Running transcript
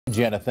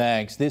Jenna,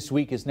 thanks. This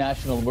week is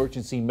National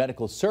Emergency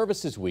Medical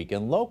Services Week,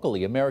 and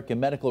locally, American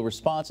Medical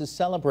Response is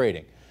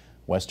celebrating.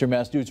 Western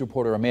Mass News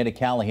reporter Amanda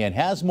Callahan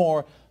has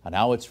more on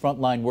how its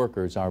frontline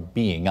workers are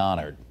being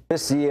honored.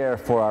 This year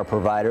for our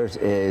providers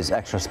is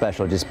extra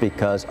special just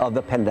because of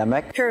the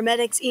pandemic.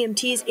 Paramedics,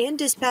 EMTs, and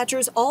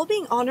dispatchers all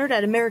being honored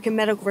at American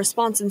Medical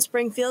Response in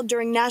Springfield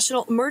during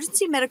National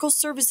Emergency Medical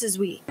Services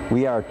Week.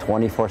 We are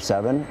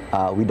 24/7.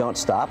 We don't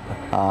stop,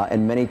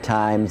 and many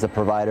times the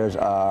providers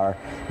are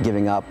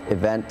giving up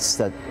events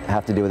that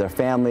have to do with their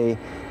family.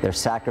 They're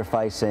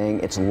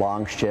sacrificing. It's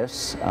long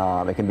shifts.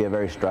 It can be a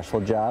very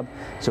stressful job.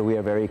 So we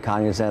are very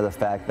cognizant of the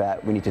fact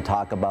that we need to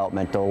talk about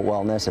mental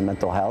wellness and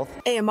mental health.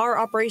 AMR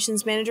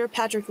Operations Manager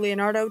Patrick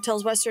Leonardo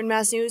tells Western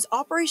Mass News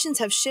operations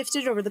have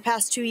shifted over the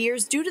past 2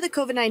 years due to the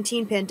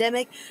COVID-19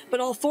 pandemic, but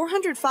all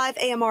 405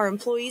 AMR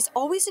employees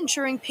always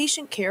ensuring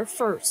patient care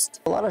first.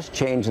 A lot has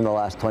changed in the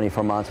last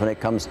 24 months when it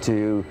comes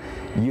to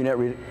unit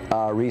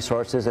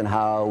resources and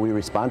how we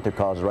respond to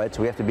calls, right?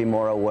 So we have to be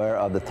more aware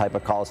of the type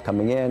of calls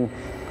coming in,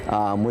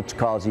 which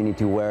calls you need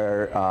to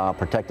wear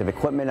protective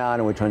equipment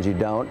on and which ones you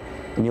don't.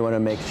 And you want to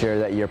make sure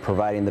that you're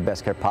providing the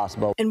best care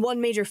possible. And one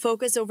major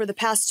focus over the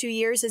past 2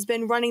 years has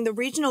been running the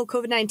regional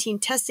COVID-19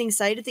 testing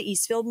site at the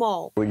Eastfield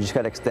Mall. We just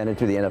got extended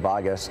to the end of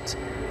August.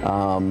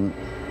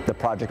 The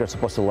project was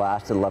supposed to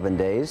last 11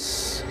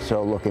 days.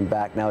 So looking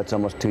back now, it's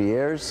almost 2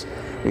 years.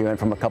 We went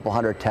from a couple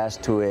hundred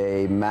tests to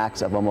a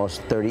max of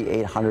almost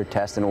 3,800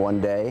 tests in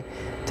one day,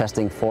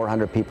 testing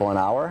 400 people an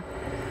hour.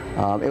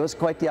 It was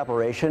quite the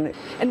operation.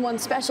 And one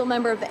special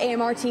member of the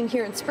AMR team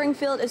here in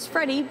Springfield is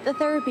Freddie, the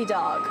therapy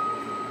dog.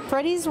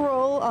 Freddie's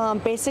role,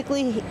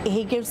 basically,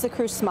 he gives the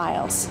crew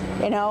smiles.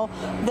 You know,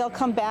 they'll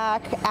come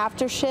back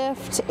after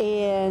shift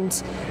and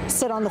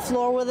sit on the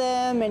floor with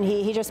him, and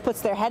he just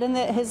puts their head in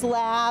his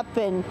lap,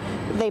 and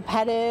they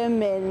pet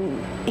him,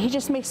 and he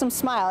just makes them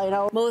smile, you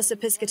know. Melissa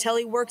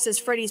Piscatelli works as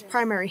Freddie's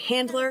primary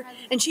handler,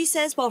 and she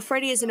says while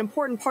Freddie is an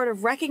important part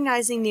of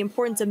recognizing the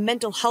importance of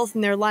mental health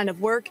in their line of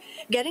work,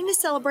 getting to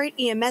celebrate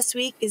EMS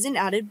Week is an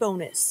added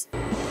bonus.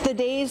 The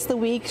days, the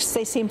weeks,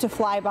 they seem to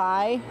fly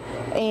by,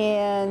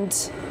 and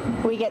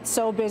we get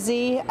so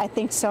busy. I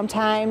think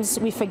sometimes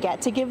we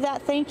forget to give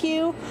that thank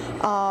you,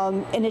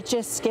 and it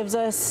just gives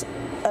us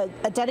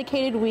a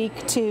dedicated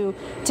week to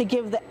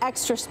give the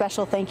extra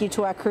special thank you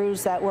to our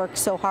crews that work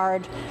so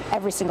hard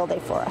every single day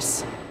for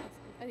us.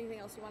 Anything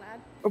else you want to add?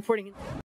 Reporting.